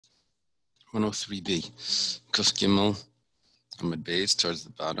103b. Kuf Gimel, Amud Beis, towards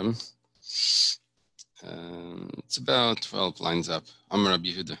the bottom. It's about 12 lines up. Amar Rabbi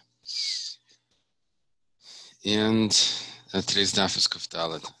Yehuda. And today's daf is Kuf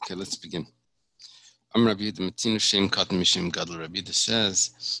Dalet. Okay, let's begin. Amar Rabbi Yehuda, Matinu Shem Katan Mishim Gadol. Rabbi Yehuda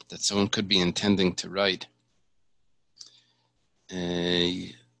says that someone could be intending to write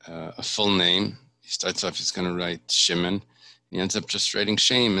a full name. He starts off, he's going to write Shimon. He ends up just writing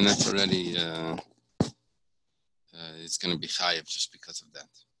Shem, and that's already, it's going to be chayiv just because of that.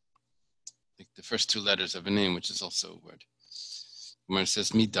 Like the first two letters of a name, which is also a word. Gemara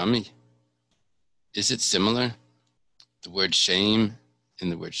says, Mi dami. Is it similar? The word Shem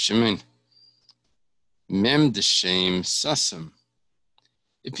and the word Shimon. Mem de Shem sasam.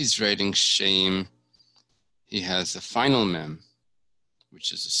 If he's writing Shem, he has a final mem,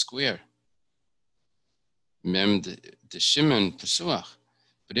 which is a square. Mem de Shimon pesuach.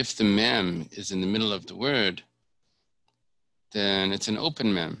 But if the mem is in the middle of the word, then it's an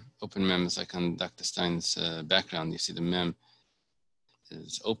open mem. Open mem is like on Dr. Stein's background. You see the mem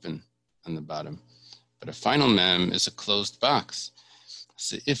is open on the bottom. But a final mem is a closed box.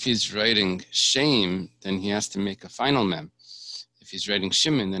 So if he's writing Shem, then he has to make a final mem. If he's writing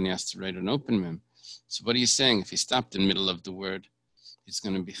Shimon, then he has to write an open mem. So what are you saying? If he stopped in the middle of the word, he's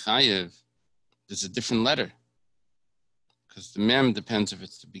going to be chayiv. There's a different letter. Because the mem depends if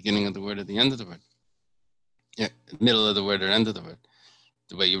it's the beginning of the word or the end of the word. Yeah, middle of the word or end of the word.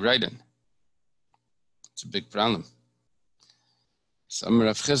 The way you write it. It's a big problem. So you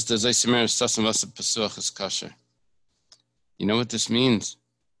know what this means?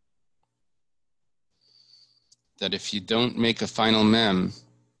 That if you don't make a final mem,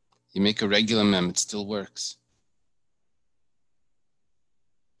 you make a regular mem, it still works.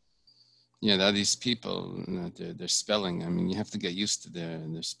 Yeah, that these people, their spelling. I mean, you have to get used to their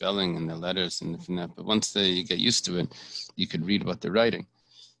spelling and their letters and that. But once you get used to it, you could read what they're writing.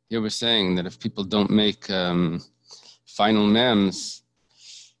 Here we're saying that if people don't make final mems,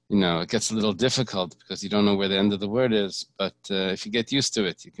 it gets a little difficult because you don't know where the end of the word is. But if you get used to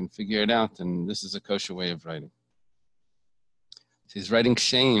it, you can figure it out. And this is a kosher way of writing. So he's writing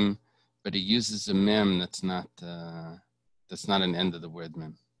Shem, but he uses a mem that's not an end of the word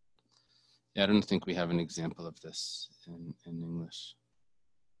mem. Yeah, I don't think we have an example of this in English.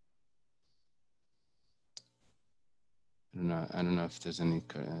 I don't know if there's any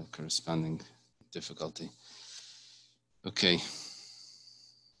corresponding difficulty. Okay.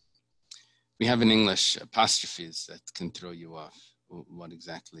 We have in English apostrophes that can throw you off. What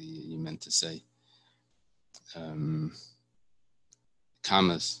exactly you meant to say.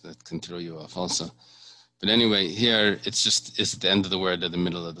 Commas that can throw you off also. But anyway, here it's at the end of the word or the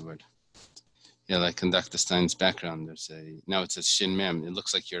middle of the word. Yeah, like in Dr. Stein's background, now it says Shin Mem. It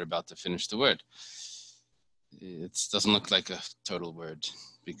looks like you're about to finish the word. It doesn't look like a total word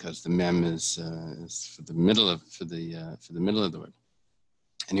because the Mem is for the middle of the word.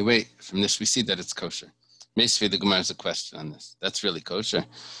 Anyway, from this we see that it's kosher. Meisvei, the Gemara has a question on this. That's really kosher.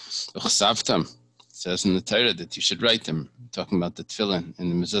 Uchsavtam says in the Torah that you should write them, talking about the tefillin and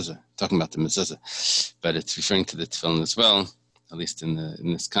the mezuzah, talking about the mezuzah, but it's referring to the tefillin as well. At least in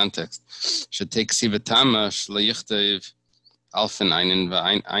this context, should take sivatama shleichteiv alfen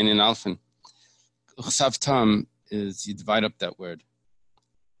einen alfen. Ksav tam is you divide up that word.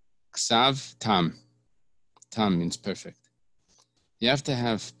 Ksav tam. Tam means perfect. You have to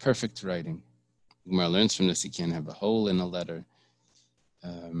have perfect writing. Gemara learns from this you can't have a hole in a letter.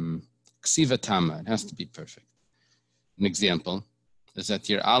 Ksivatama, it has to be perfect. An example is that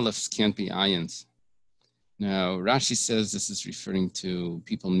your aleph can't be ayans. Now, Rashi says this is referring to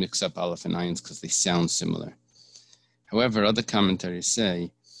people mix up aleph and ayins because they sound similar. However, other commentaries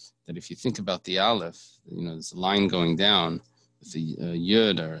say that if you think about the aleph, there's a line going down with the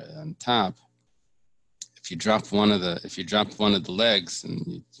yud on top. If you drop one of the legs and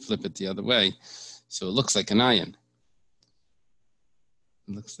you flip it the other way, so it looks like an ayin.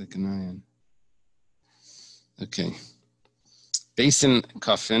 It looks like an ayin. Okay. Basin,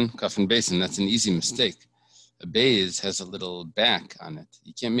 kafin basin, that's an easy mistake. A bays has a little back on it.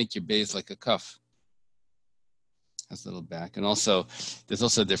 You can't make your bays like a cuff. It has a little back. And also, there's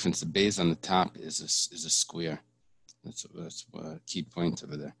also a difference. The bays on the top is a square. That's a key point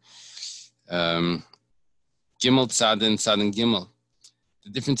over there. Gimel tzadin gimel. The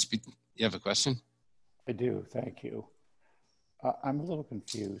difference between, you have a question? I do, thank you. I'm a little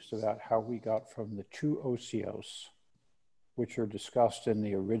confused about how we got from the two osios, which are discussed in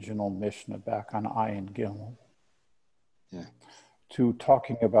the original Mishnah back on Ayin Gimel, to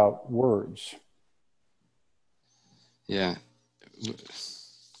talking about words. Yeah.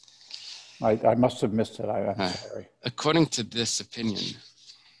 I must have missed it. I'm sorry. According to this opinion,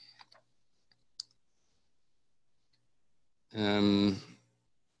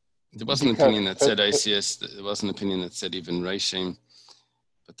 there was an opinion that said ICS. There was an opinion that said even Reishim.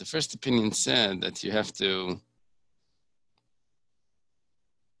 But the first opinion said that you have to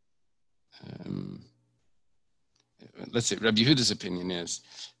let's say Rabbi Yehuda's opinion is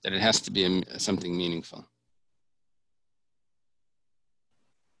that it has to be something meaningful.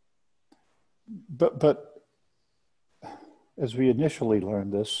 But as we initially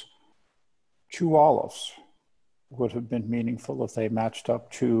learned this, 2 olives would have been meaningful if they matched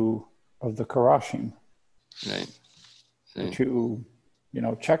up 2 of the karashim. Right. The 2,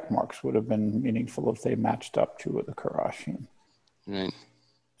 check marks would have been meaningful if they matched up 2 of the karashim. Right.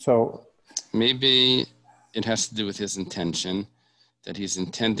 So maybe it has to do with his intention, that he's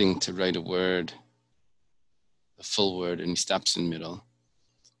intending to write a word, a full word, and he stops in the middle.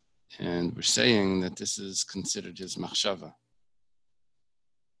 And we're saying that this is considered his machshava.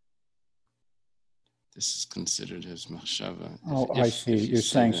 This is considered his machshava. I see. You're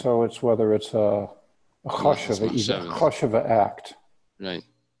saying that. So it's whether it's a chosheva act. Right.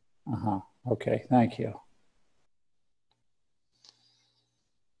 Okay, thank you.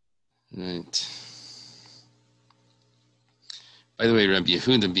 Right. By the way, Rabbi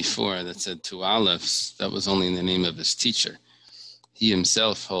Yehuda before that said 2 olives, that was only in the name of his teacher. He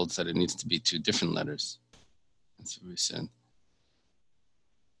himself holds that it needs to be 2 different letters. That's what we said.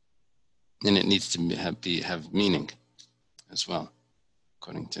 And it needs to have meaning as well,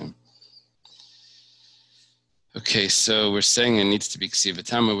 according to him. Okay, so we're saying it needs to be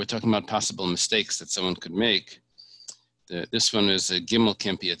ksivatama. We're talking about possible mistakes that someone could make. This one is a gimel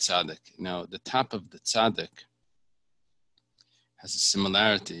can't be a tzaddik. Now, the top of the tzaddik has a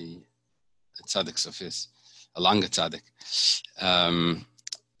similarity, a tzaddik sofis, a longer tzaddik,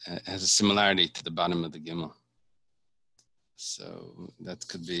 has a similarity to the bottom of the gimel. So that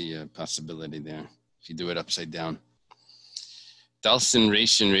could be a possibility there, if you do it upside down. Dalsin,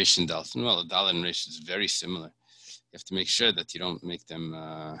 Reishin, Dalsin. Well, Dal and Reish is very similar. You have to make sure that you don't make them,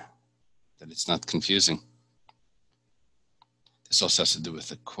 that it's not confusing. This also has to do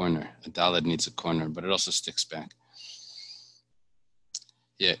with a corner. A Daled needs a corner, but it also sticks back.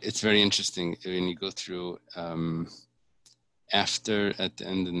 Yeah, it's very interesting when you go through after, at the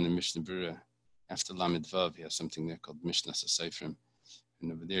end in the Mishnah Berurah, after Lamed Vav, he has something there called Mishnah Sasayfrim.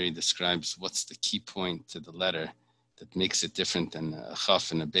 And over there he describes what's the key point to the letter that makes it different than a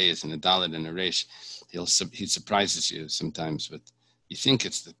Chaf and a Beis and a Dalet and a Reish. He surprises you sometimes, but you think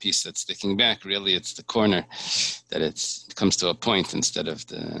it's the piece that's sticking back. Really, it's the corner that it comes to a point instead of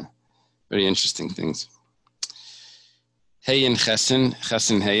the very interesting things. Hey and chesen,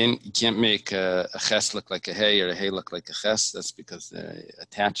 heyin. You can't make a ches look like a hey or a hey look like a ches. That's because they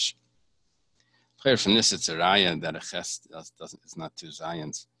attach. From this, it's a raya that a ches it's not 2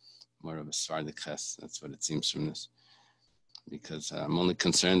 zayins, more of a svardik ches. That's what it seems from this, because I'm only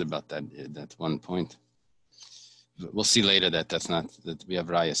concerned about that one point. We'll see later that we have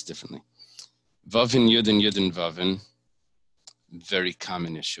rayas differently. Vavin, yudin, vavin, very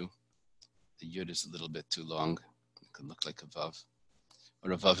common issue. The yud is a little bit too long. It could look like a vav,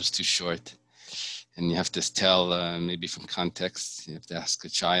 or a vav is too short. And you have to tell, maybe from context, you have to ask a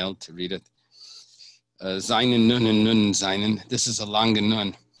child to read it. Zayin, nun, and nun, zayin. This is a long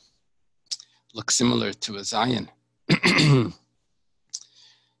nun. Looks similar to a zayin.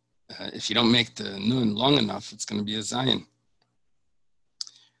 If you don't make the nun long enough, it's going to be a zayin.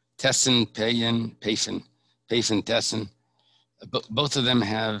 Tessen, peyin, peifen, tessen. Both of them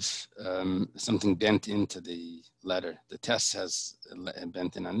have something bent into the letter. The tes has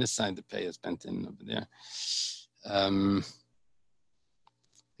bent in on this side, the pei is bent in over there.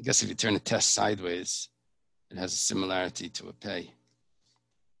 I guess if you turn a tes sideways, it has a similarity to a pei.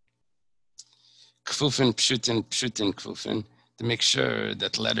 Kfufin, pshutin, kfufin, to make sure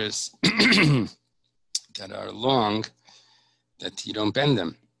that letters that are long, that you don't bend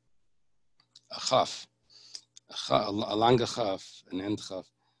them. A chaf, a long chaf, an end chaf,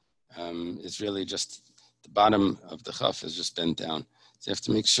 is really just the bottom of the chaf is just bent down. So you have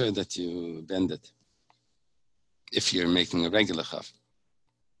to make sure that you bend it if you're making a regular chaf.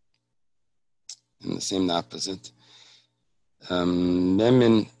 And the same, the opposite.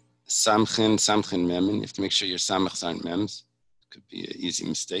 Memin, samchin, memin. You have to make sure your samachs aren't mems. Could be an easy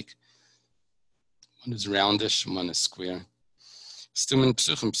mistake. One is roundish, one is square. Stumen,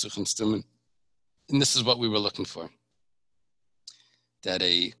 psuchen, stumen. And this is what we were looking for. That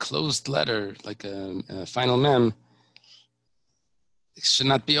a closed letter, like a final mem, should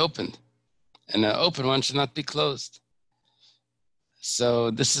not be opened. And an open one should not be closed. So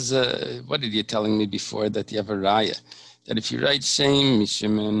this is what did you telling me before, that you have a raya, that if you write shame,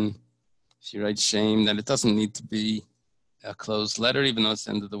 mishimen, if you write shame, that it doesn't need to be a closed letter, even though it's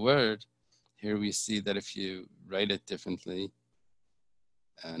the end of the word. Here we see that if you write it differently,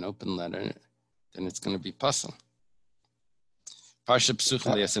 an open letter, then it's going to be puzzle. Parsha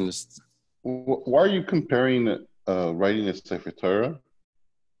Psucha Liyasin. Why are you comparing writing a Sefer Torah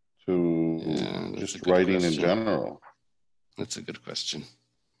to just writing in general? That's a good question.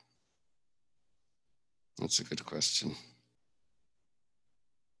 That's a good question.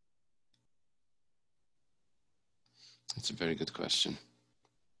 That's a very good question.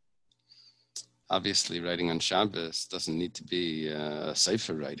 Obviously, writing on Shabbos doesn't need to be a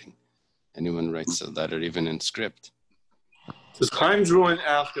sefer writing. Anyone writes a letter, even in script. Does Chaim Druin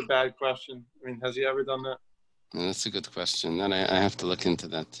ask a bad question? I mean, has he ever done that? No, that's a good question. And I have to look into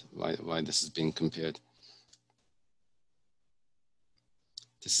that, why this is being compared.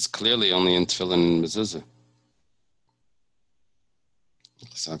 This is clearly only in Tefillin and Mezuzah.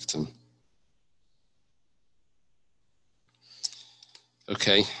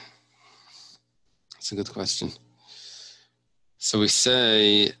 Okay. That's a good question. So we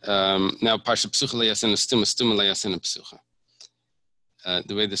say, now, Parsha Psucha Leyasin Stuma, Stuma Leyasin Psucha.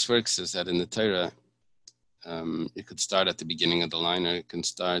 The way this works is that in the Torah, it could start at the beginning of the line, or it can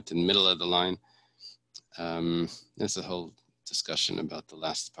start in the middle of the line. There's a whole discussion about the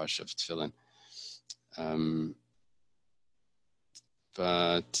last Parsha of Tefillin.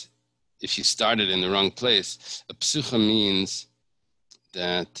 But if you started in the wrong place, a psucha means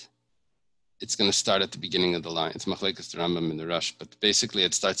that it's going to start at the beginning of the line. It's machlekes the Rambam and the Rush, but basically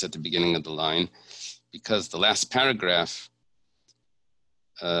it starts at the beginning of the line because the last paragraph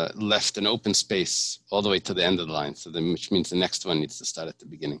left an open space all the way to the end of the line, which means the next one needs to start at the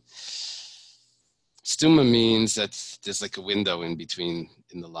beginning. Stuma means that there's like a window in between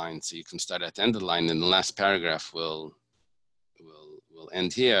in the line, so you can start at the end of the line, and the last paragraph will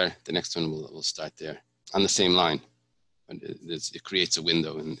end here. The next one will start there on the same line, but it creates a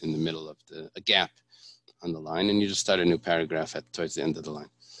window in the middle of a gap on the line, and you just start a new paragraph towards the end of the line.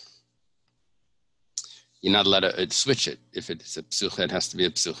 You're not allowed to switch it. If it's a psucha, it has to be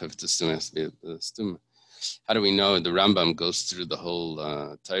a psucha. If it's a stuma, it has to be a stuma. How do we know? The Rambam goes through the whole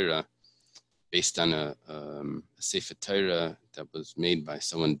Torah based on a Sefer Torah that was made by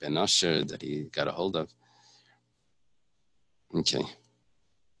someone Ben Asher that he got a hold of. Okay.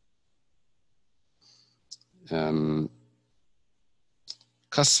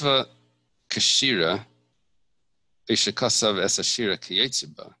 Kasva Kashira, Isha Kasav Es Ashira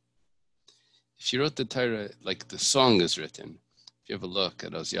Kiyetziba. If you wrote the Torah like the song is written, if you have a look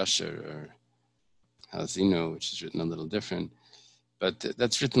at Oz Yasher or Hazino, which is written a little different, but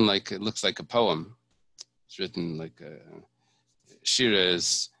that's written like, it looks like a poem. It's written like a Shira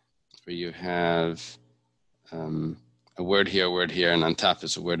is where you have a word here, and on top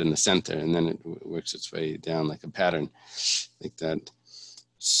is a word in the center, and then it works its way down like a pattern, like that.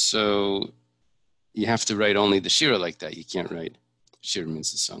 So you have to write only the Shira like that. You can't write, Shira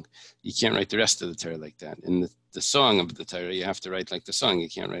means the song. You can't write the rest of the Torah like that. In the song of the Torah, you have to write like the song. You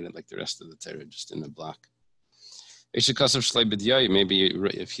can't write it like the rest of the Torah, just in a block. Maybe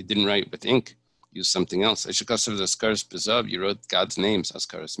if you didn't write with ink, use something else. You wrote God's names.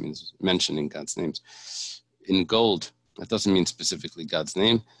 Askaras means mentioning God's names. In gold, that doesn't mean specifically God's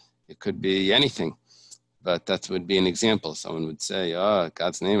name. It could be anything, but that would be an example. Someone would say,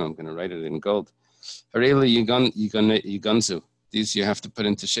 God's name, I'm going to write it in gold. Eily, Yuganzu. These you have to put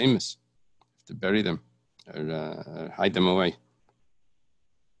into shemus, to bury them or hide them away.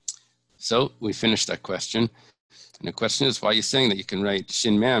 So we finished that question. And the question is, why are you saying that you can write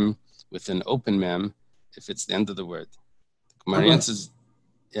shin mem with an open mem if it's the end of the word? The Gemara answers,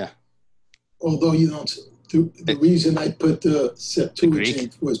 yeah. Although you don't, the reason I put the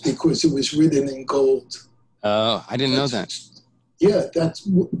Septuagint was because it was written in gold. Oh, I didn't know that. Yeah, that's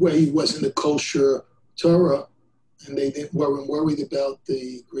where he was in the kosher Torah, and they weren't worried about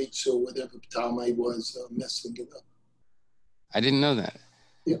the Greeks or whatever Ptolemy was messing it up. I didn't know that.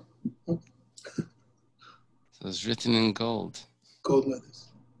 Yeah. Okay. So it's written in gold. Gold letters.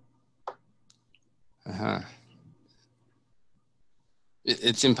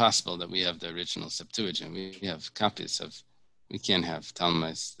 It's impossible that we have the original Septuagint. We have copies of. We can't have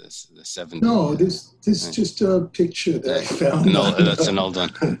Talmud's the 70. No, this is just a picture that I found. No, that's an old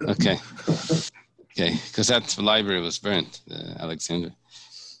one. Okay, because that library was burnt, Alexander.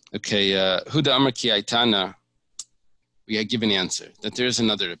 Okay, Huda Amar Ki Aitana. We are given the answer that there is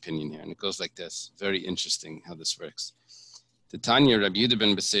another opinion here, and it goes like this. Very interesting how this works. The Tanya Rabbi Yehuda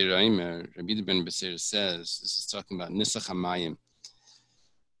ben Beseir Aimer, Rabbi Yehuda ben Beseir says, this is talking about Nisach HaMayim,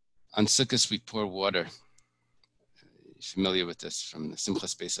 On Sukkot, we pour water. You're familiar with this from the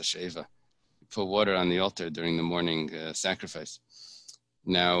Simchas Beis HaSheva. We pour water on the altar during the morning sacrifice.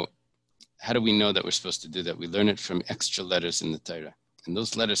 Now, how do we know that we're supposed to do that? We learn it from extra letters in the Torah. And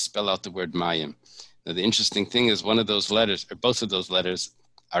those letters spell out the word Mayim. Now, the interesting thing is one of those letters, or both of those letters,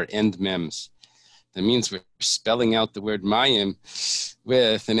 are end mems. That means we're spelling out the word Mayim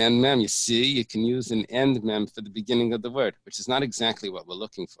with an end mem. You see, you can use an end mem for the beginning of the word, which is not exactly what we're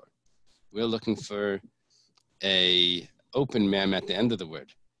looking for. We're looking for a open mem at the end of the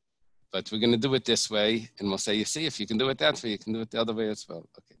word. But we're going to do it this way, and we'll say, you see, if you can do it that way, you can do it the other way as well.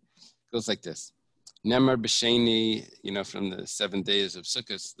 Okay, it goes like this. Nemar b'sheni, from the 7 days of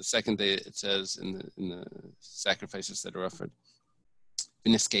Sukkot, the second day it says in the sacrifices that are offered,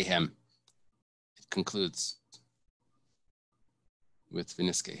 v'niskehem. It concludes with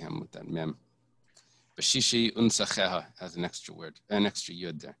v'niskehem, with that mem. B'shishi unsacheha has an extra word, an extra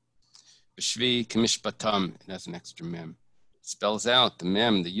yud there. B'shvi k'mishpatam, it has an extra mem. It spells out the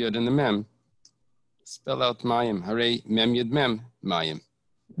mem, the yud and the mem. Spell out mayim. Hare mem yud mem mayim.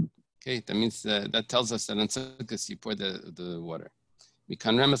 Okay, that means that tells us that in Sukkot you pour the water.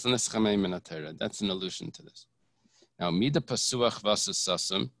 That's an allusion to this. Now, mida pasuach vasus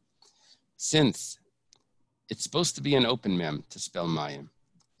sasum, since it's supposed to be an open mem to spell mayim,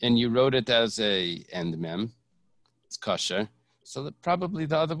 and you wrote it as a end mem, it's kosher, so probably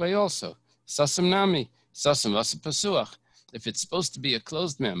the other way also. Sasum nami, sasum vasu pasuach. If it's supposed to be a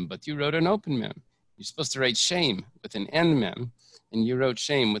closed mem, but you wrote an open mem, you're supposed to write shame with an end mem, and you wrote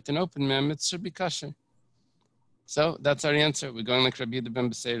shame with an open mem, it should be kosher. So that's our answer. We're going like Rabbi ben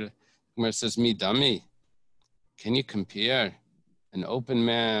Beseira, where it says, mi dami. Can you compare an open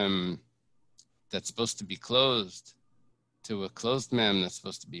mem that's supposed to be closed to a closed mem that's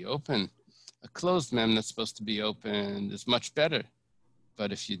supposed to be open? A closed mem that's supposed to be open is much better.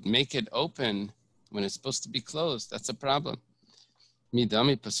 But if you make it open when it's supposed to be closed, that's a problem. Mi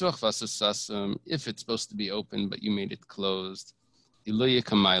dami pasuach vasus sasum, if it's supposed to be open, but you made it closed. A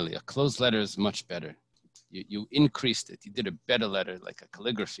closed letter is much better. You increased it. You did a better letter, like a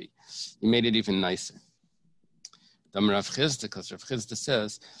calligraphy. You made it even nicer. Because Rav Chizda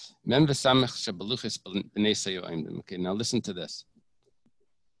says, okay, now listen to this.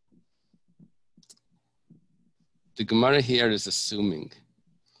 The Gemara here is assuming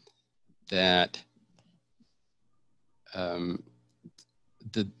that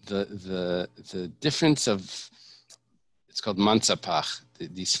the difference of, it's called mantzapach,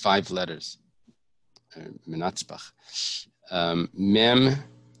 these 5 letters, menatzpach, mem,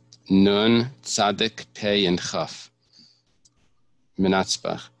 nun, tzadik, pei, and chaf,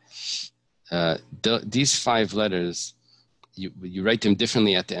 menatzpach. These 5 letters, you write them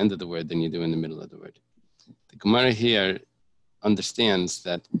differently at the end of the word than you do in the middle of the word. The Gemara here understands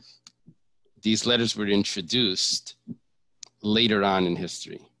that these letters were introduced later on in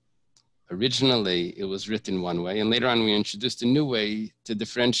history. Originally, it was written one way, and later on we introduced a new way to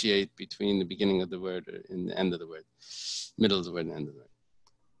differentiate between the beginning of the word and the end of the word, middle of the word and end of the word.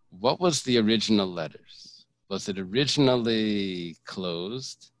 What was the original letters? Was it originally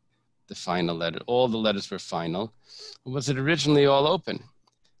closed, the final letter? All the letters were final. Or was it originally all open?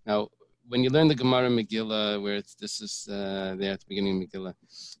 Now, when you learn the Gemara Megillah, where this is there at the beginning of Megillah,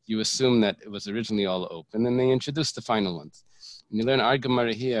 you assume that it was originally all open, and they introduced the final ones. When you learn our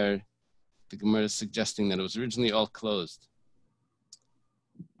Gemara here, the Gemara is suggesting that it was originally all closed.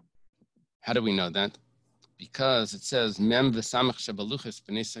 How do we know that? Because it says, mem v'samach shabaluches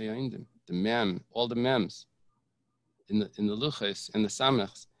b'nei sayoindim. The mem, all the mems in the luches and the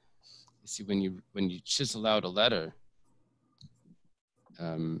samachs. You see, when you chisel out a letter,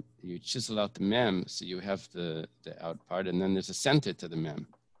 you chisel out the mem, so you have the out part, and then there's a center to the mem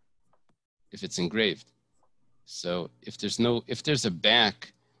if it's engraved. So if there's a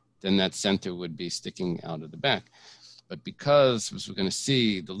back, then that center would be sticking out of the back. But because, as we're going to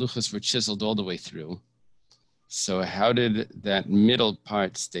see, the luchas were chiseled all the way through, so how did that middle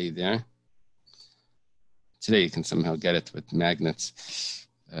part stay there? Today you can somehow get it with magnets,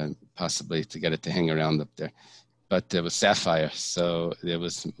 possibly to get it to hang around up there. But there was sapphire, so it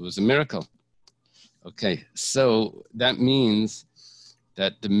was a miracle. Okay, so that means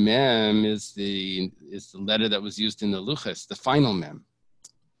that the mem is the letter that was used in the luchas, the final mem.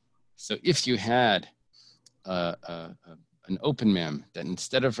 So if you had an open mem, that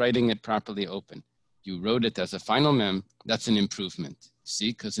instead of writing it properly open, you wrote it as a final mem, that's an improvement. See,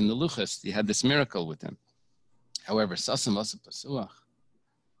 because in the luchas, you had this miracle with them. However, sasam vasa pasuach.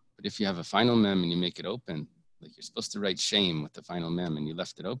 But if you have a final mem and you make it open, like you're supposed to write shame with the final mem and you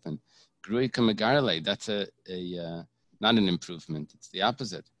left it open, grui kamagarle, that's not an improvement, it's the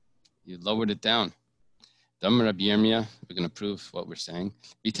opposite. You lowered it down. Rabbi Yirmiyah, we're going to prove what we're saying.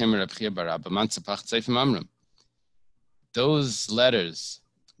 Those letters,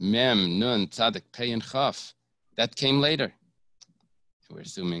 Mem, Nun, Tzadik, Pei, and Chaf, that came later. We're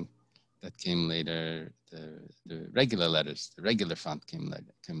assuming that came later. The regular letters, the regular font came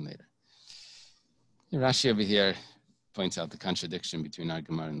later. Rashi over here points out the contradiction between our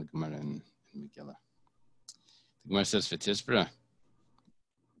Gemara and the Gemara in Megillah. The Gemara says, "V'tizbra,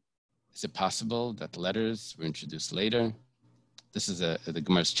 is it possible that the letters were introduced later?" This is the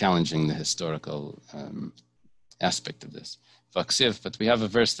Gemara is challenging the historical aspect of this. V'aksiv, but we have a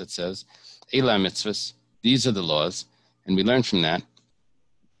verse that says, "Eily mitzvahs, these are the laws," and we learn from that.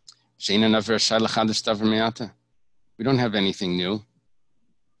 We don't have anything new.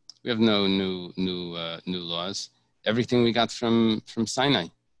 We have no new laws. Everything we got from Sinai.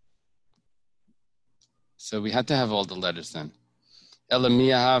 So we had to have all the letters then.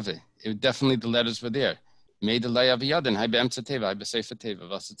 Definitely the letters were there. We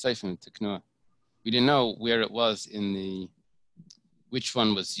didn't know where it was which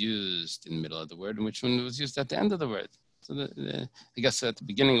one was used in the middle of the word and which one was used at the end of the word. So I guess at the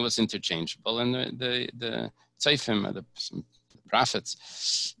beginning it was interchangeable, and the tzayfim, the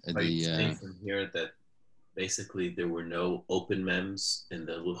prophets. Are you saying from here that basically there were no open mems in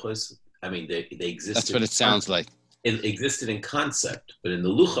the luchos? I mean, they existed. That's what it sounds like. It existed in concept, but in the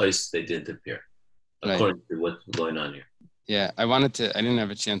luchos they didn't appear, according to what's going on here. Yeah, I didn't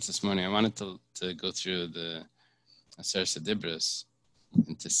have a chance this morning. I wanted to go through the Aser Sedibros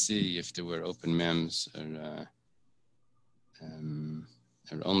and to see if there were open mems or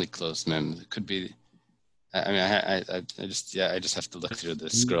only closed mems. It could be. I mean, I just have to look through the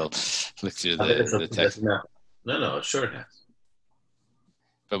scroll, look through the text. No, sure it has.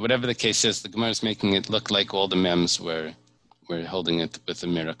 But whatever the case is, the Gemara is making it look like all the mems were holding it with a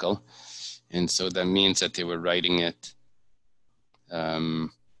miracle, and so that means that they were writing it. The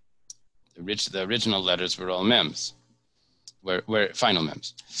original letters were all mems, were final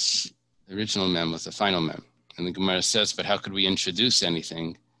mems. The original mem was the final mem, and the Gemara says, "But how could we introduce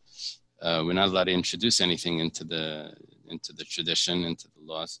anything? We're not allowed to introduce anything into the tradition, into the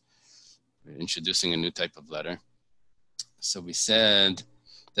laws. We're introducing a new type of letter." So we said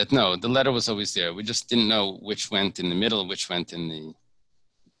that no, the letter was always there. We just didn't know which went in the middle, which went in the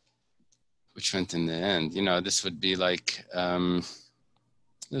end. You know, this would be like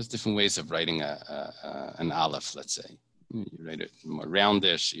there's different ways of writing an aleph. Let's say you write it more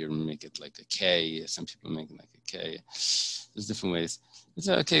roundish. You make it like a K. Some people make it like a K. There's different ways. It's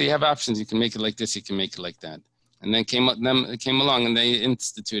okay. You have options. You can make it like this. You can make it like that. And then came along and they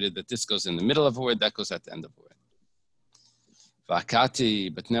instituted that this goes in the middle of a word, that goes at the end of a word. Vakati,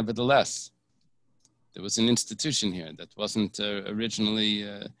 but nevertheless, there was an institution here that wasn't originally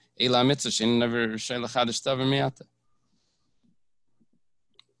Eila Mitzvah, never Shayla Chadash Davar Miata.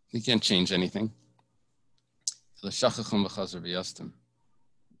 You can't change anything.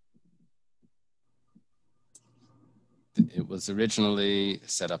 It was originally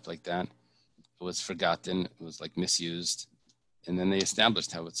set up like that. It was forgotten. It was like misused. And then they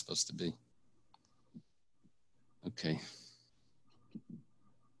established how it's supposed to be. Okay.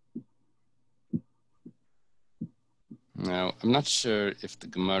 Now, I'm not sure if the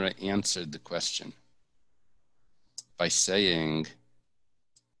Gemara answered the question by saying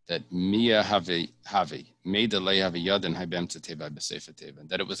that Mia Havi made the lay have a yad and habem teva b'sefer teva,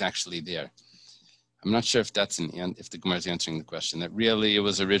 that it was actually there. I'm not sure if if the Gemara is answering the question, that really it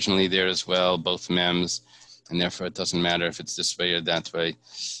was originally there as well, both mems, and therefore it doesn't matter if it's this way or that way,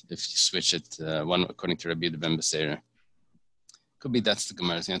 if you switch it, one according to Rabbi ben Beseira. Could be that's the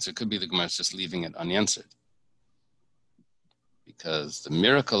Gemara's answer. It could be the Gemara's just leaving it unanswered. Because the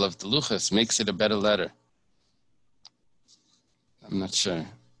miracle of the Luchas makes it a better letter. I'm not sure.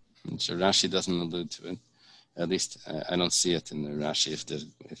 Rashi doesn't allude to it. At least I don't see it in the Rashi if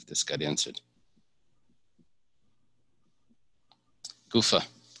this got answered. Gufa.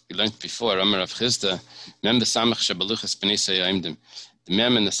 We learned before, Amar Rav Chizda, Mem b'samach shebaluchas b'nei sayimdim. The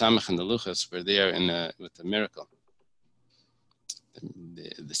Mem and the Samach and the Luchas were there with the miracle.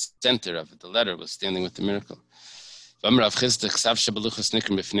 The center of it, the letter, was standing with the miracle. Rav Chizda,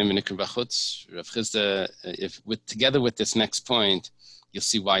 together with this next point, you'll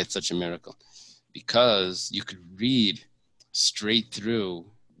see why it's such a miracle. Because you could read straight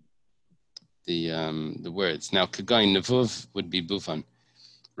through the words. Now, Kagoin, Nevuv would be Buvan.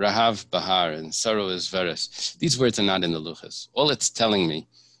 Rahav, Bahar, and Sorrow is Veres. These words are not in the Luchas. All it's telling me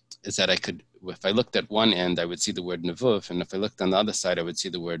is that if I looked at one end, I would see the word Nevuv, and if I looked on the other side, I would see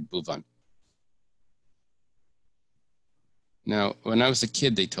the word Buvan. Now, when I was a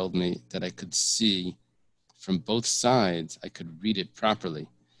kid, they told me that I could see from both sides, I could read it properly.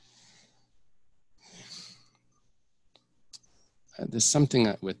 There's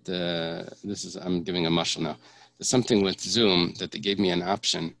something with I'm giving a mashal now. There's something with Zoom that they gave me an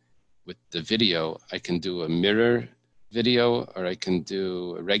option with the video. I can do a mirror video or I can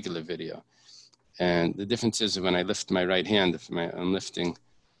do a regular video. And the difference is when I lift my right hand, I'm lifting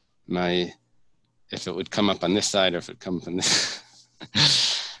if it would come up on this side or if it come up on this.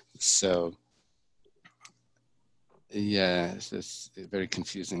 So, yeah, it's very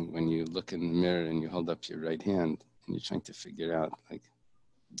confusing when you look in the mirror and you hold up your right hand and you're trying to figure out, like,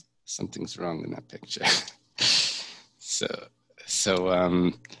 something's wrong in that picture.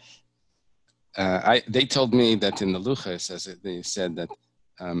 They told me that in the Luchas, they said that,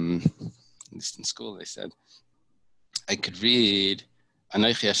 at least in school, they said, I could read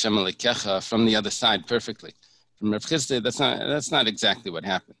Anochi Hashem Elokecha from the other side perfectly. From Rav Chisda, that's not exactly what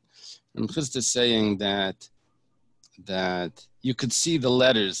happened. Rav Chisda is saying that you could see the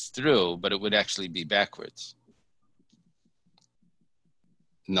letters through, but it would actually be backwards.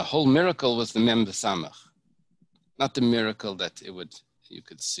 And the whole miracle was the Mem B'Samach, not the miracle that you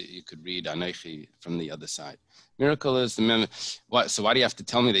could read Anochi from the other side. Miracle is the Mem. So why do you have to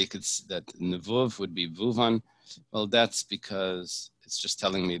tell me that Nevuv would be Vuvan? Well, that's because it's just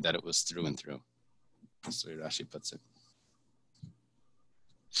telling me that it was through and through. That's the way Rashi puts it.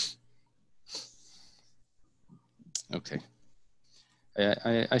 Okay.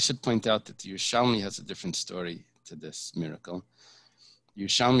 I should point out that the Yerushalmi has a different story to this miracle.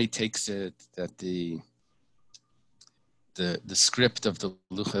 Yerushalmi takes it that the script of the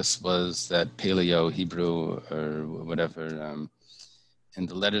Luchas was that Paleo Hebrew or whatever, and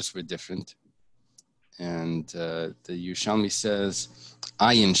the letters were different. And the Yerushalmi says,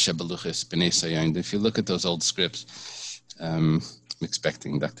 Ayin Shebeluchas B'nei Sayin. If you look at those old scripts, I'm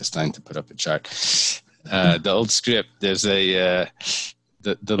expecting Dr. Stein to put up a chart. The old script, there's the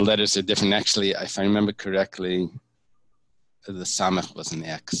letters are different. Actually, if I remember correctly, the Samach was an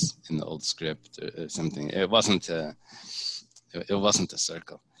X in the old script or something. It wasn't a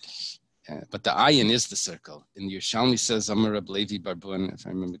circle. But the Ayin is the circle. And Yerushalmi says, Amar Rab Levi Barbun, if I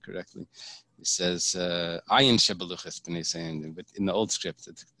remember correctly, it says, Ayin Shebeluchas B'nei Sayin. But in the old script,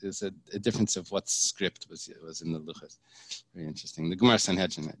 there's a difference of what script was in the Luchas. Very interesting. The Gemara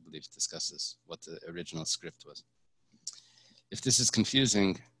Sanhedrin, I believe, discusses what the original script was. If this is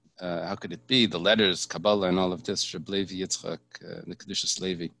confusing, how could it be? The letters, Kabbalah, and all of this, Reb Levi Yitzchak, the Kedushas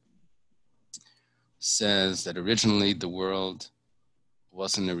Levi, says that originally the world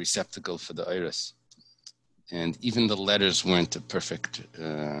wasn't a receptacle for the iris. And even the letters weren't a perfect,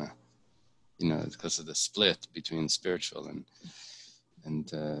 because of the split between spiritual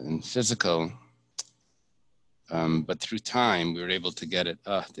and physical. But through time, we were able to get it.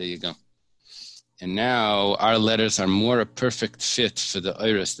 There you go. And now our letters are more a perfect fit for the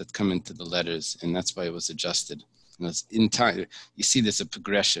iris that come into the letters, and that's why it was adjusted. And it's in time, you see there's a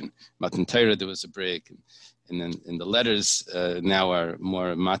progression. Matan Torah, there was a break, and then in the letters now are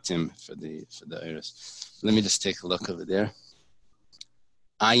more matim for the iris. Let me just take a look over there.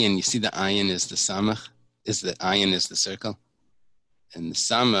 Ayin, you see the ayin is the samach, ayin is the circle, and the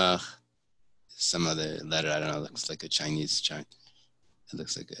samach is some other letter. I don't know. It looks like a Chinese chart. It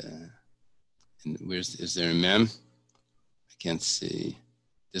looks like a. And is there a mem? I can't see.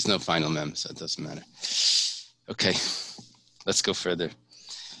 There's no final mem, so it doesn't matter. Okay, let's go further.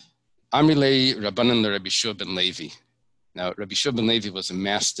 Amrilei Rabbanan Rabbi Shua ben Levi. Now, Rabbi Shua ben Levi was a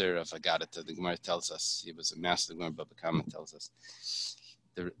master of Agadata. The Gemara tells us he was a master. The Gemara Baba Kama tells us.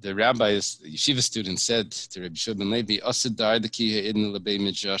 The rabbis, the yeshiva student, said to Rabbi Shua ben Levi,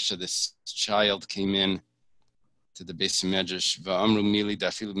 this child came in to the Beis Medrash.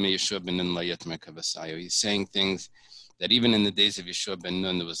 He's saying things that even in the days of Yeshua ben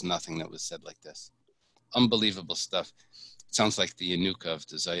Nun, there was nothing that was said like this. Unbelievable stuff. It sounds like the Yanuka of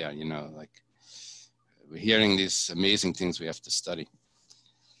the Zayar, like we're hearing these amazing things we have to study.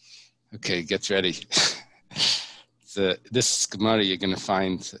 Okay, get ready. This Gemara you're going to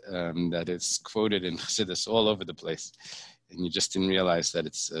find that is quoted in Chassidus all over the place. And you just didn't realize that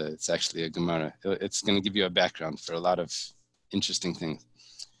it's actually a Gemara. It's going to give you a background for a lot of interesting things.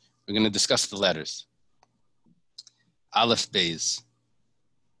 We're going to discuss the letters. Aleph Beis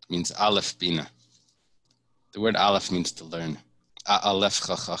means Aleph Bina. The word Aleph means to learn. Aleph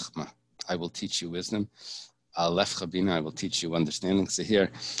Chachma, I will teach you wisdom. Aleph Chabina, I will teach you understanding. So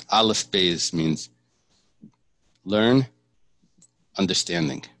here, Aleph Beis means learn,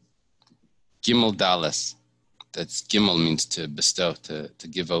 understanding. Gimel Dalas. That's Gimel means to bestow, to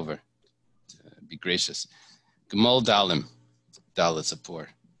give over, to be gracious. Gemol Dalim, Dal is a poor,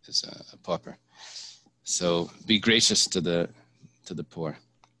 is a pauper. So be gracious to the poor.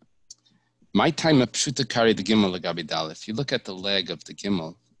 My time of pshuta carry the gimel lagabi dal. If you look at the leg of the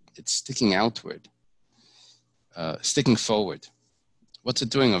gimel, it's sticking outward, sticking forward. What's it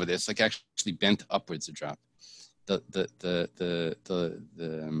doing over there? It's like actually bent upwards a drop. The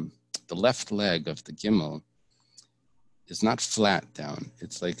left leg of the gimel is not flat down.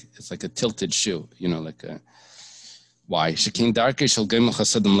 It's like a tilted shoe, like a. Why? The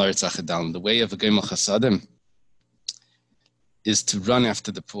way of a gimel chasadim is to run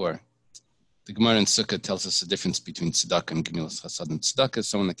after the poor. The Gemara in Sukkah tells us the difference between tzedakah and gemilas chasadim. Tzedakah is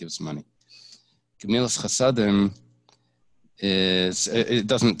someone that gives money. Gemilas chasadim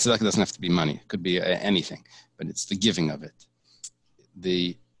tzedakah doesn't have to be money. It could be anything, but it's the giving of it.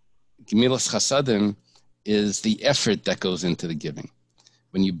 The gemilas chasadim is the effort that goes into the giving.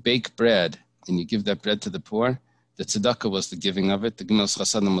 When you bake bread and you give that bread to the poor, the tzedakah was the giving of it. The gemilas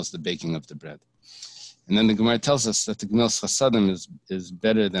chasadim was the baking of the bread. And then the Gemara tells us that the gemilas chasadim is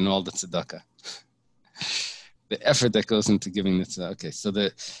better than all the tzedakah. The effort that goes into giving the tzedakah. Okay, so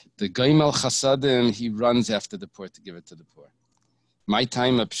the gemilas chasadim, he runs after the poor to give it to the poor. My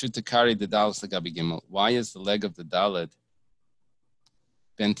time of pshuta kari the dalas lagabi gimel. Why is the leg of the dalad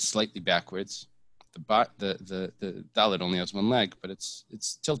bent slightly backwards? The dalad only has one leg, but it's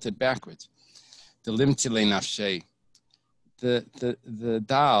tilted backwards. The limtile nafshe. The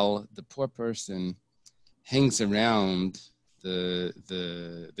dal, the poor person, hangs around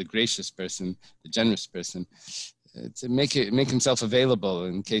the gracious person, the generous person, to make himself available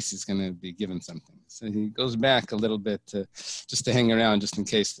in case he's going to be given something. So he goes back a little bit just to hang around, just in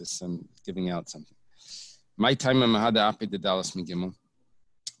case there's some giving out something. My time mahada api the dalas mi gimel.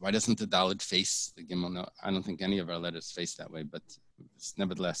 Why doesn't the dalad face the gimel? No, I don't think any of our letters face that way, but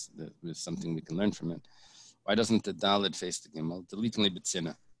nevertheless, there's something we can learn from it. Why doesn't the dalad face the gimel? Deletely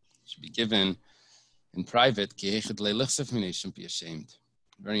b'tzina. Should be given in private. Shouldn't be ashamed.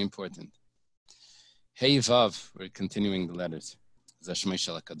 Very important. Hey Vav, we're continuing the letters. Zashmei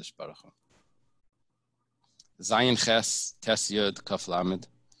Shel HaKadosh Baruch Hu. Zayin Ches Tes Yud Kaf Lamed.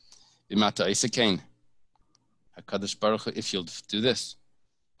 B'mata Isakein. HaKadosh Baruch Hu, if you'll do this,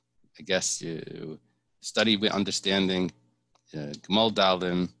 I guess you study with understanding, Gmal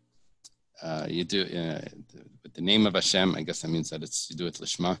Dalim, you do with the name of Hashem. I guess that means that you do it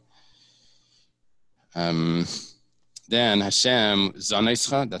Lishma. Then Hashem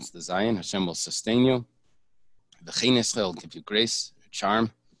Zaneischa, that's the Zion. Hashem will sustain you. V'chinescha will give you grace, charm,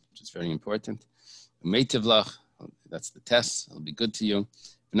 which is very important. Umeitivlach, that's the test. It'll be good to you.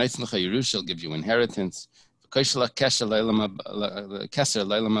 V'neitzlecha Yerusha will give you inheritance. V'koshela Keser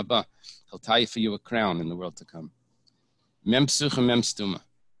Leilam Haba, he'll tie for you a crown in the world to come. Mem Psucha Mem Stuma.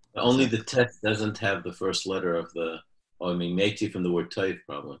 Only the test doesn't have the first letter of the. Meiti from the word taif,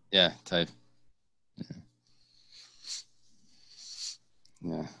 probably. Yeah, taif.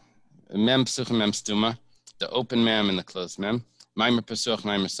 Yeah. Mem psuch mem stuma, the open mem and the closed mem. Maimer pesuch,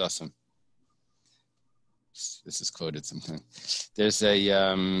 maimer sasam. This is quoted sometimes. There's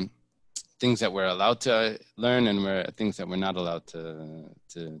a things that we're allowed to learn and things that we're not allowed to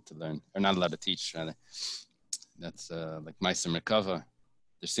learn, or not allowed to teach, rather. That's like Meiser Merkava.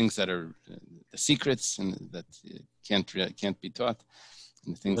 There's things that are the secrets and that can't be taught.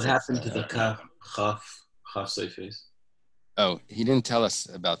 And the things what happened to the chaf seifes? Oh, he didn't tell us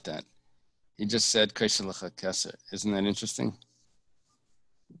about that. He just said Kaisalacha Keser. Isn't that interesting?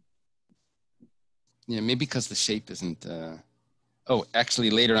 Yeah, maybe because the shape isn't.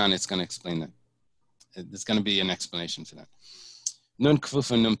 Actually, later on, it's going to explain that. There's going to be an explanation for that. Nun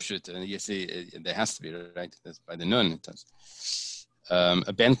kvufa nun pshuta. You see, there has to be, right? That's by the nun, it does.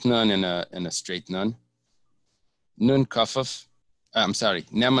 A bent nun and a straight nun. Nun kafaf.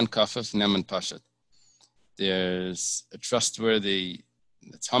 Neman kafaf, neman pashat. There's a trustworthy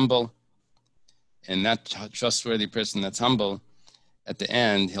that's humble, and that trustworthy person that's humble, at the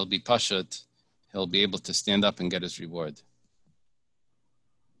end, he'll be pashat. He'll be able to stand up and get his reward.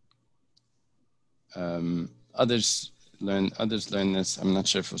 Others learn this. I'm not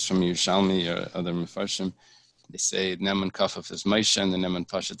sure if it was from Yerushalmi or other Mefarshim. They say Neman Kafaf is Moshe and the Neman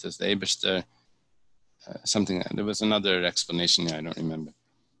Pashat is the Eibishter. Something. There was another explanation here. I don't remember.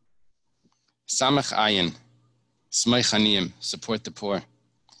 Samach Ayin, Smay Chaniyim, support the poor.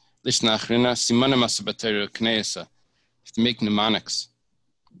 Lishna Achrina, Simana Masabateru Kneesa. You have to make mnemonics.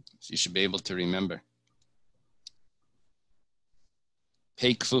 So you should be able to remember.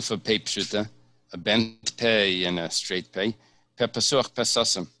 Pei Kfufa, Pei Pshuta, a bent pay and a straight pay. Pe Pasuach, Pe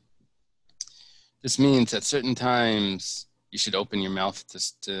Sasam. This means at certain times you should open your mouth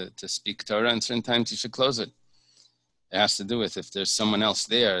to speak Torah, and certain times you should close it. It has to do with if there's someone else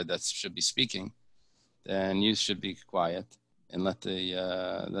there that should be speaking, then you should be quiet and let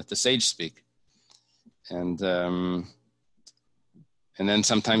the sage speak. And then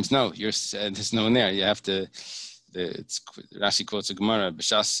sometimes no, there's no one there. You have to. Rashi quotes a Gemara,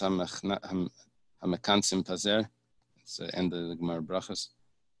 B'shas hamakansim pazer. It's the end of the Gemara Brachos.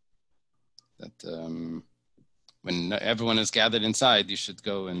 That when everyone is gathered inside, you should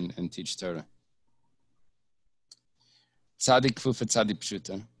go and teach Torah. Tzadi kfuf tzadi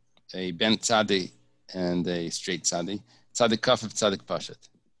pshuta, a bent tzadi and a straight tzadi. Tzadi kafuf tzadi pashat.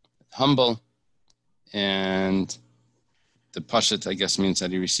 Humble, and the pashat, I guess, means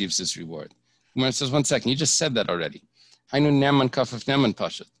that he receives his reward. Gemara says, 1 second, you just said that already. Hainu neman kafuf neman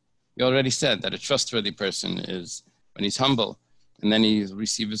pashat. You already said that a trustworthy person is when he's humble, and then he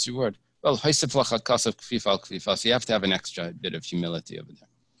receives his reward. Well, so you have to have an extra bit of humility over there,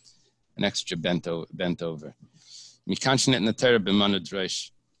 an extra bent over. This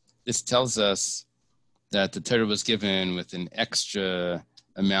tells us that the Torah was given with an extra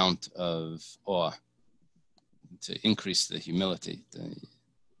amount of awe to increase the humility,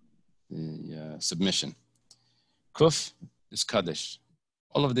 the submission. Kuf is Kaddish.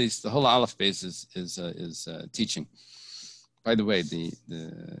 All of these, the whole Aleph base is teaching. By the way, in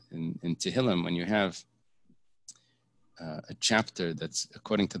Tehillim, when you have a chapter that's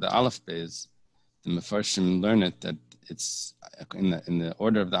according to the Aleph base, the Mefarshim learn it that it's in the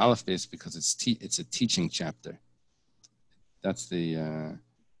order of the Aleph base because it's a teaching chapter. That's it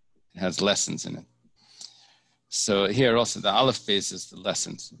has lessons in it. So here also the Aleph base is the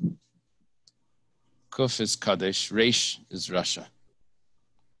lessons. Kuf is Kaddish, Reish is Rasha.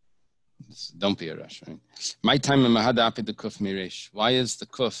 Don't be a rush, right? My time in Mahadapi the Kuf Miresh. Why is the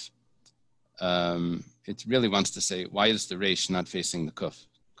Kuf? It really wants to say, why is the Reish not facing the Kuf?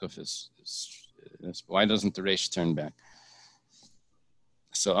 Kuf is why doesn't the Reish turn back?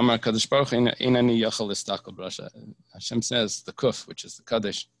 So Amar Kadosh Baruch Einani Yachal Istakal Brasha. Hashem says the Kuf, which is the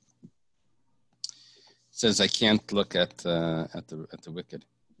Kaddish, says I can't look at the wicked.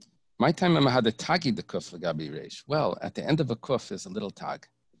 My time in Mahadatagi the Kuf Gabi Reish. Well, at the end of a Kuf is a little tag.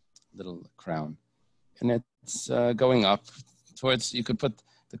 Little crown, and it's going up towards. You could put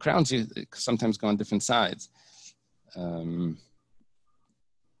the crowns. You sometimes go on different sides. Well,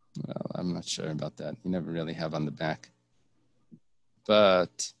 I'm not sure about that. You never really have on the back,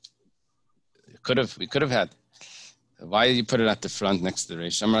 but we could have had. Why did you put it at the front next to the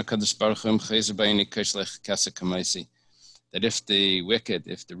Reish? That if the wicked,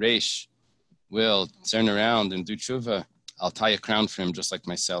 if the Reish will turn around and do tshuva, I'll tie a crown for him just like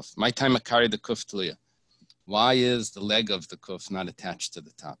myself. My time I carry the kuf tluya. Why is the leg of the kuf not attached to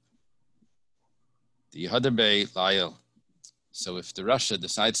the top? The Yehuda Layel. So if the Rasha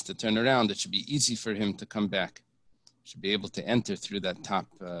decides to turn around, it should be easy for him to come back. Should be able to enter through that top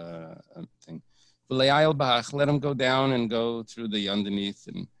thing. Let him go down and go through the underneath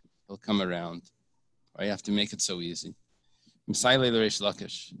and he'll come around. Why you have to make it so easy? This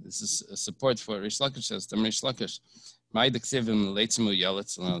is a support for what Reish Lakish says. Reish Lakish. What's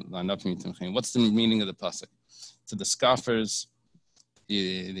the meaning of the pasuk? To the scoffers,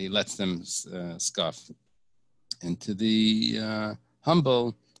 he lets them scoff, and to the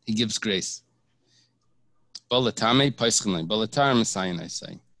humble, he gives grace. When it comes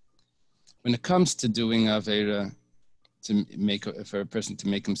to doing avera, for a person to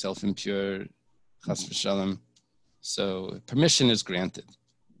make himself impure, chas v'shalom, so permission is granted.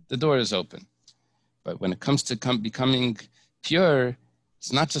 The door is open. But when it comes to becoming pure,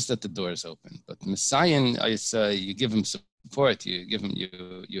 it's not just that the door is open, but Messiah is you give him support,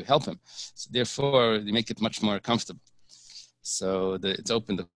 you help him. So therefore, you make it much more comfortable. So it's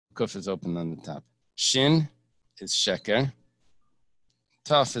open. The kuf is open on the top. Shin is sheker.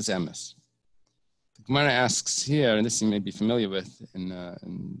 Taf is emes. The Gemara asks here, and this you may be familiar with in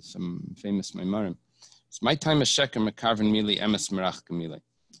some famous Maimarim. It's my time is sheker mekarven mili emes merach gemili.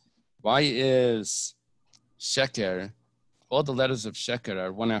 Why is sheker, all the letters of sheker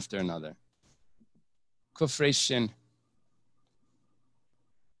are one after another? Kuf Reish Shin.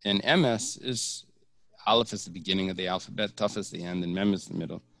 And emes is, Aleph is the beginning of the alphabet, Taf is the end, and Mem is the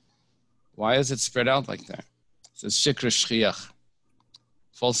middle. Why is it spread out like that? It says shikra shchiach.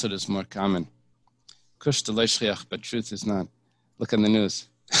 Falsehood is more common. Kush delay shchiach, but truth is not. Look on the news.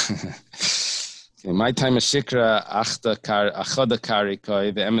 Okay, my time is shikra achada kari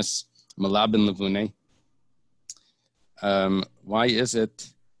koi ve'emes malabin levune. Why is it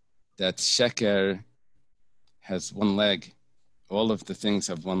that sheker has one leg? All of the things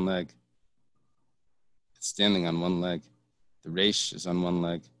have one leg. It's standing on one leg. The reish is on one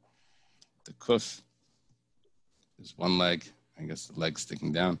leg. The kuf There's one leg, I guess the leg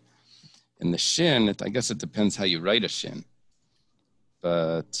sticking down. In the shin, I guess it depends how you write a shin.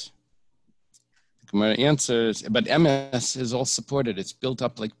 But the Gemara answers, but MS is all supported. It's built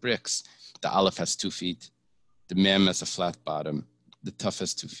up like bricks. The aleph has 2 feet. The mem has a flat bottom. The tuf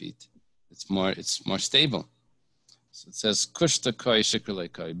has 2 feet. It's more stable. So it says kushta koi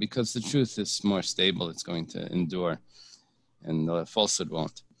shikrulei koi, because the truth is more stable. It's going to endure, and the falsehood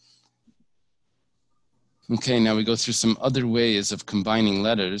won't. Okay, now we go through some other ways of combining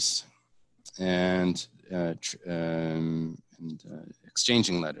letters and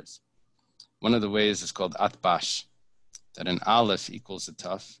exchanging letters. One of the ways is called atbash, that an aleph equals a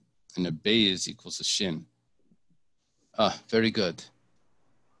taf and a beis equals a shin. Very good.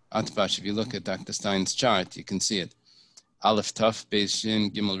 Atbash, if you look at Dr. Stein's chart, you can see it. Aleph taf, beis shin,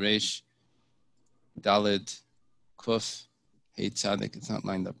 gimel resh, dalid, kuf, hey tzadik. It's not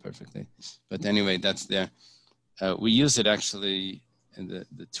lined up perfectly. But anyway, that's there. We use it actually, and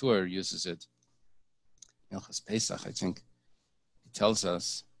the tour uses it. Hilchos Pesach, I think. He tells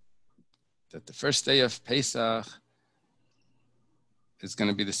us that the first day of Pesach is going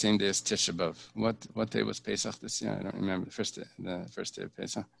to be the same day as Tisha B'Av. What day was Pesach this year? I don't remember. The first day of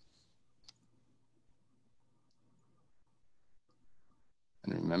Pesach. I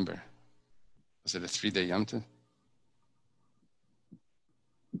don't remember. Was it a 3-day Yom Tov?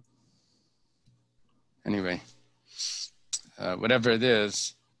 Anyway, whatever it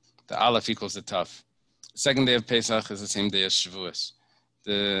is, the aleph equals the taf. The second day of Pesach is the same day as Shavuos.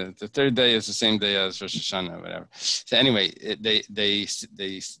 The third day is the same day as Rosh Hashanah, whatever. So anyway,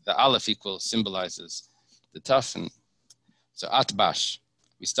 the aleph symbolizes the taf, and so atbash.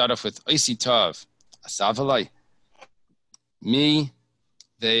 We start off with oisi tov, asavalai. Me,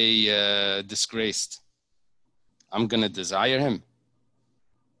 they disgraced. I'm gonna desire him.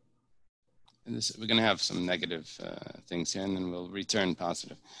 And we're gonna have some negative things here, and then we'll return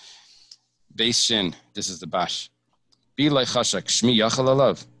positive. Beis shin. This is the bash. Be like chashak shmi yachal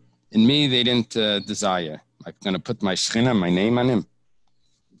alav. In me, they didn't desire. I'm going to put my shchina, my name on him.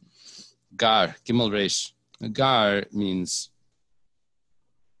 Gar, gimel resh. Gar means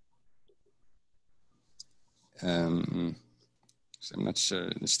I'm not sure.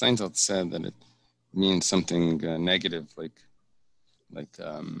 The Steinsaltz said that it means something negative, like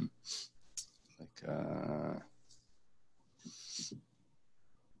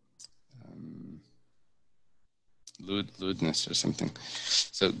lewdness or something.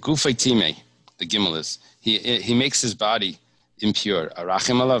 So gufay time, the gimel is he makes his body impure.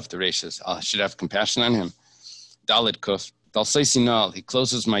 Arachim alav, the rashis. I should have compassion on him. Dalit kuf, dalsei sinal, he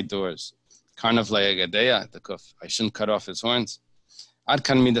closes my doors. Karnav le'agadeya, the kuf, I shouldn't cut off his horns. Ad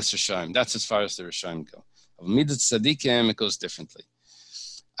kan midas rishayim, that's as far as the rishayim go. Of midas tzadikim, it goes differently.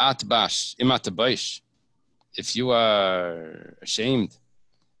 At bash, imat baish, if you are ashamed,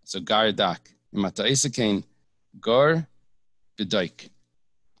 so gar dak, imat isakain, gar bedaik,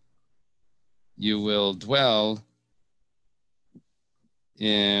 you will dwell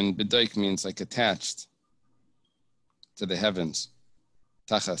in, bedaik means like attached to the heavens.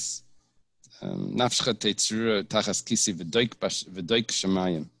 Tachas. Nafshcha teitzura tachas kisi v'doik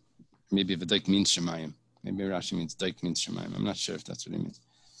shamayim. Maybe v'doik means shamayim. Maybe Rashi means doik means shamayim. I'm not sure if that's what he means.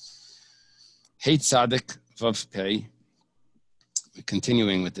 Hey tzadik vav pei. We're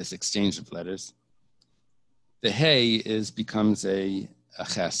continuing with this exchange of letters. The hey becomes a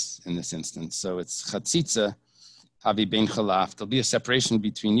ches in this instance. So it's chatzitza havi bein chalaf. There'll be a separation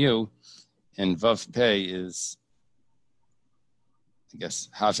between you, and vav pei is, I guess,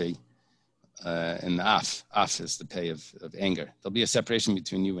 havi. And the af is the pay of anger. There'll be a separation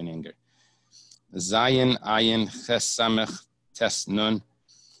between you and anger. Zayin, ayin, ches, samech, tes, nun.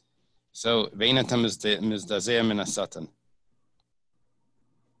 So, veinatam is mizdazeh min asatan.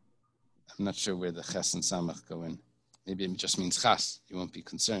 I'm not sure where the ches and samech go in. Maybe it just means chas. You won't be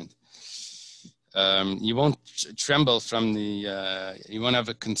concerned. You won't tremble from the. You won't have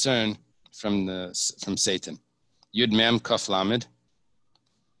a concern from Satan. Yud mem kaf lamed.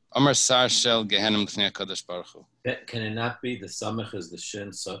 Amar sar shel gehenim l'fnei HaKadosh Baruch Hu. Can it not be the samech is the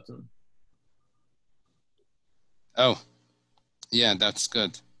shin satan? Oh, yeah, that's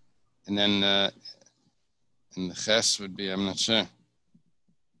good. And then and the ches would be, I'm not sure.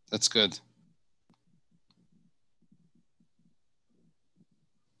 That's good.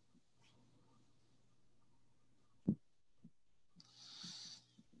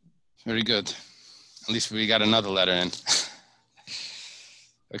 Very good. At least we got another letter in.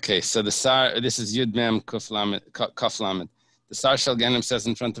 Okay, so the sar, this is Yud Mem Kaf Lamed. The sar shel gehenim says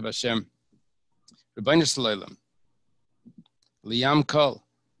in front of Hashem, Rabbeinu Shalom, Liyam Kol,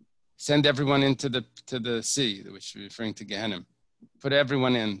 Send everyone into the sea, which is referring to Gehenna. Put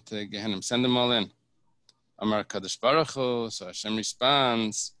everyone into Gehenna. Send them all in. Amar Kadosh Baruch Hu. So Hashem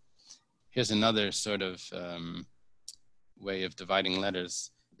responds. Here's another sort of way of dividing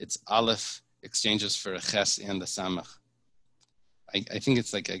letters. It's Aleph exchanges for a Ches and a Samach. I think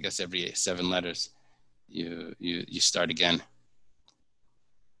it's like, I guess, every 7 letters you start again.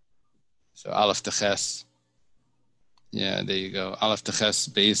 So Aleph Teches. Yeah, there you go. Aleph Teches,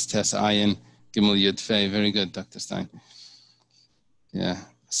 Beis Tes Ayin, Gimel Yud Fei. Very good, Dr. Stein. Yeah.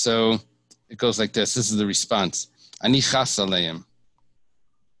 So it goes like this. This is the response. Ani chas aleim.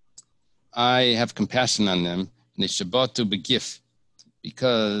 I have compassion on them. Neshabatu begif,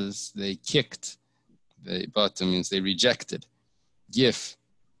 because they kicked. They batu means they rejected. Gif,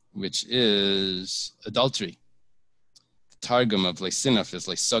 which is adultery. The targum of leisinaf is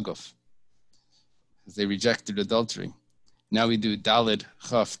leisagov. They rejected adultery. Now we do Dalid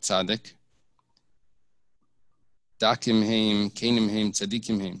Chaf Tzadik. Dakim Heim, Kenim Heim,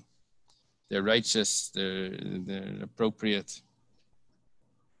 Tzadikim Heim. They're righteous, they're appropriate.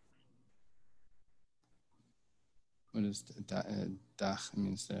 What is Dach? It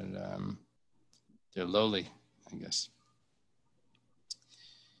means they're lowly, I guess.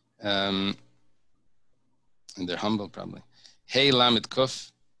 And they're humble, probably. Hey Lamed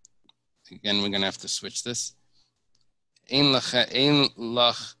Kuf. Again, we're going to have to switch this. Ein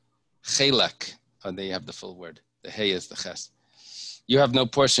lach chelak. Oh, there you have the full word. The hey is the ches. You have no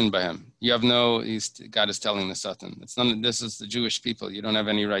portion by him. You have no, God is telling the Satan. This is the Jewish people. You don't have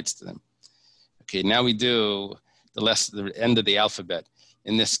any rights to them. Okay, now we do the end of the alphabet.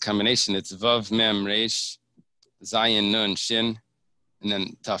 In this combination, it's Vav, Mem, Resh, Zayin, Nun, Shin, and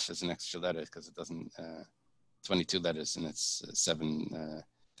then Taf is an extra letter because it doesn't, 22 letters, and it's 7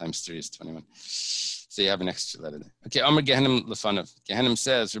 times 3 is 21. So you have an extra letter there. Okay, Amar Gehenim Lefanov. Gehenim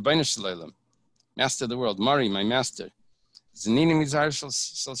says, Rabbeinu Shalom, Master of the world, Mari, my master, Zanini Mizar Shal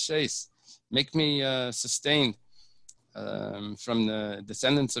Sheis, make me sustained from the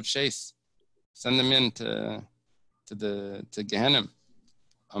descendants of Sheis. Send them in to Gehenim.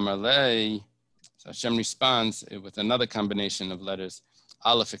 Amar Lei. So Hashem responds with another combination of letters.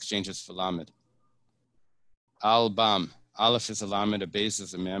 Aleph exchanges for Lamed. Al Bam. Aleph is a Lamed, a Beis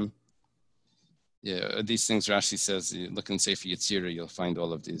is a Mem. Yeah, these things Rashi says, you look in Sefer Yetzirah, you'll find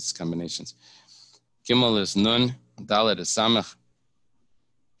all of these combinations. Gimel is Nun, Dalet is Samach.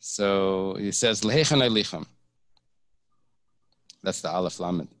 So he says, Lehechan Eilicham. That's the Aleph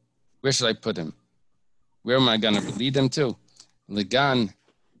Lamed. Where should I put him? Where am I going to lead him to? Legan,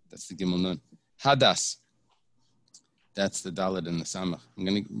 that's the Gimel Nun. Hadas, that's the Dalet and the Samach. I'm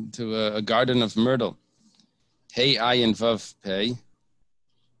going to a garden of myrtle. Hey, Ayin Vav Pei.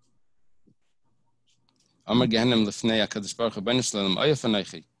 Amar Gehenim Lefnei HaKadosh Baruch Hu B'nei Shalom Oyef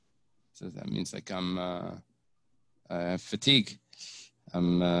Anaychi. So that means like I'm fatigue. I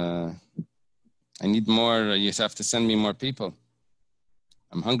need more. You have to send me more people.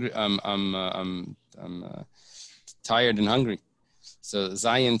 I'm hungry. I'm tired and hungry. So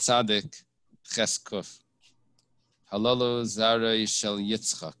Zayin Tzadik Ches Kuf. Halalu Zarei Shel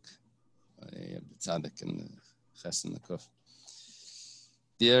Yitzchak. You have the Tzadik and the Ches and the Kuf.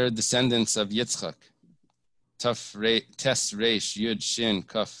 They're descendants of Yitzchak. Taf Tes Reish Yud Shin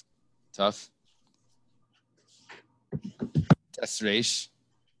Kuf Taf. Tes Reish.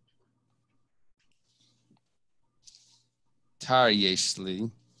 Tar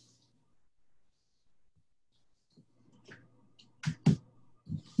Yeshli.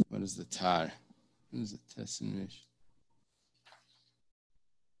 What is the tar? What is it? Tes and Reish.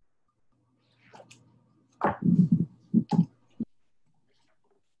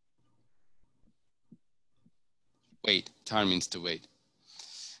 Wait. Tar means to wait.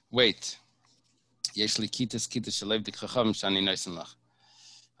 Wait. Yeshli kitas shalev dichacham shani noisen lach.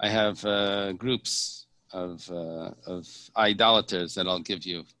 I have groups of idolaters that I'll give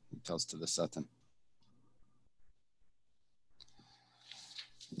you. He tells to the Satan.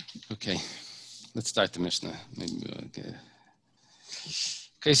 Okay, let's start the Mishnah.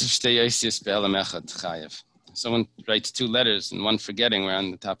 Someone writes 2 letters and one forgetting. We're on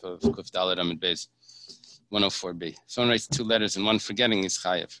the top of Kuf Dalet Amud Beis, 104b. Someone writes 2 letters and one forgetting is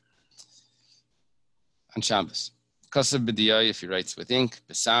chayev. On Shabbos. Kasav b'diyah, if he writes with ink,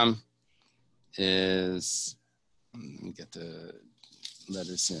 besam is, let me get the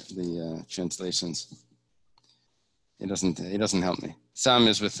letters here, the translations. He doesn't help me. Sam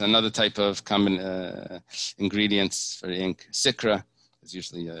is with another type of common ingredients for ink. Sikra is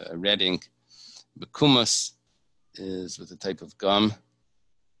usually a red ink. Bekumus is with a type of gum.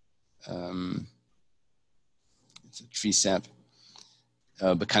 It's a tree sap.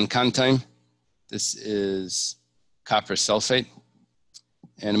 Bekankan time, this is copper sulfate.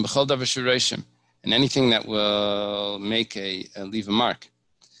 And b'chol davar shurashim, and anything that will make leave a mark.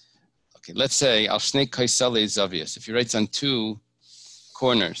 Okay, let's say al shnei kaisale zavius. If he writes on two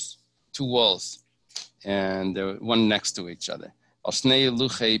corners, two walls, and they're one next to each other. Al shnei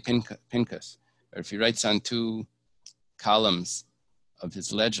luchei pinkas. Or if he writes on two columns of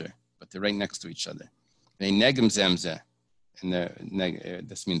his ledger, but they're right next to each other. They negem zemzeh, and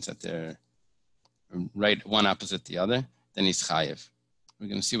this means that they're right one opposite the other. Then he's chayev. We're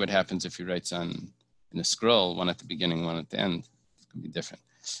going to see what happens if he writes in a scroll, one at the beginning, one at the end. It could be different.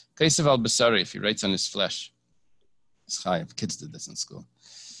 Kaisav al basari, if he writes on his flesh, it's chayev. Kids did this in school.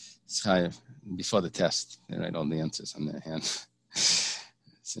 It's chayev. Before the test, they write all the answers on their hand.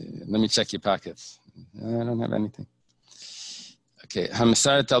 So, let me check your pockets. I don't have anything. Okay,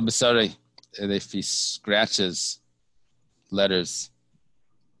 hamasaret al basari, if he scratches letters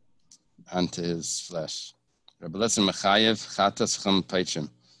onto his flesh. Rabbi Lesson Mechayev Chatas Chum Paichim.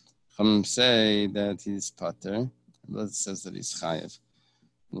 Chum say that he's pater. Rabbi says that he's chayev.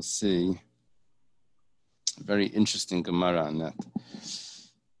 We'll see. Very interesting Gemara on that.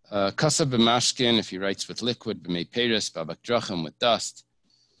 Kasa b'mashkin, if he writes with liquid, b'mei peris, babak drachim, with dust.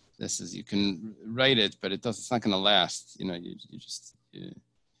 This is, you can write it, but it's not going to last. You know,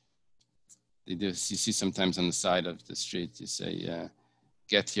 you see sometimes on the side of the street, you say,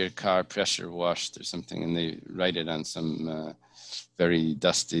 get your car pressure washed or something, and they write it on some very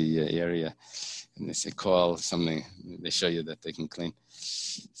dusty area, and they say call something. They show you that they can clean.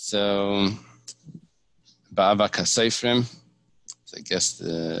 So ba'avak hasefrim, I guess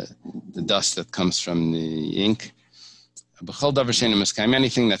the dust that comes from the ink. B'chol davar she'eino miskayim,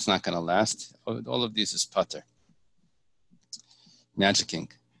 anything that's not going to last. All of these is pater. Magic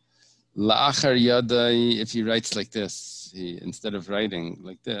ink. La'achar yadai, if he writes like this, instead of writing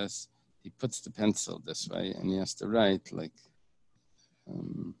like this, he puts the pencil this way, and he has to write like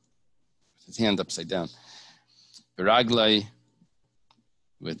with his hand upside down. Beraglai,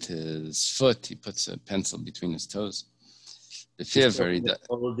 with his foot, he puts a pencil between his toes. The fever,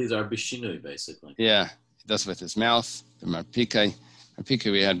 all of these are bishinui, basically. Yeah, he does with his mouth. The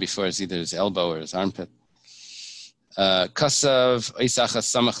marpike we had before is either his elbow or his armpit. Kasav Isachas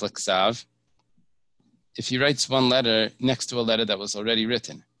Samach Leksav. If he writes one letter next to a letter that was already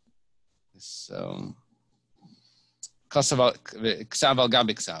written. So Kasav Ksav al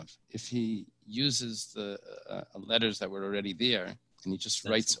Gabi Ksav. If he uses the letters that were already there and he just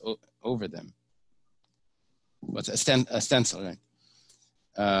writes over them. What's a stencil, right?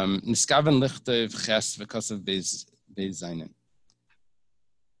 Niskaven Lichtev Ches V'Kasav Beis Zainen.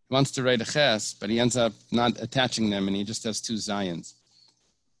 He wants to write a ches, but he ends up not attaching them, and he just has two zayins.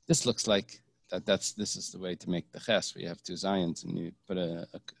 This looks like this is the way to make the ches, where you have two zayins, and you put a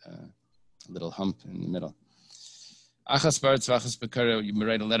little hump in the middle. Achas baritz v'achas bekara, you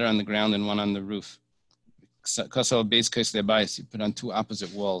write a letter on the ground and one on the roof. Kasal beis kos lebayis, you put on two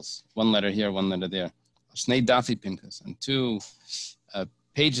opposite walls, one letter here, one letter there. Shnei dafi pinkas, on two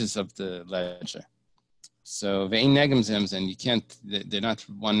pages of the ledger. So ve'in negem zems, and you can't, they're not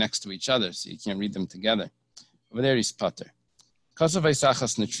one next to each other, so you can't read them together. Over there he's pater. Kasav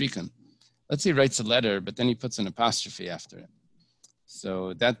Isachas netrikan. Let's say he writes a letter, but then he puts an apostrophe after it.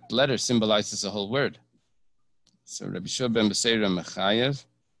 So that letter symbolizes a whole word. So Rabbi Shua ben Beseira Mechayev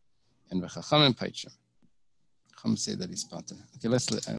and V'chachamim Paichim. Chacham say that he's pater. Okay, let's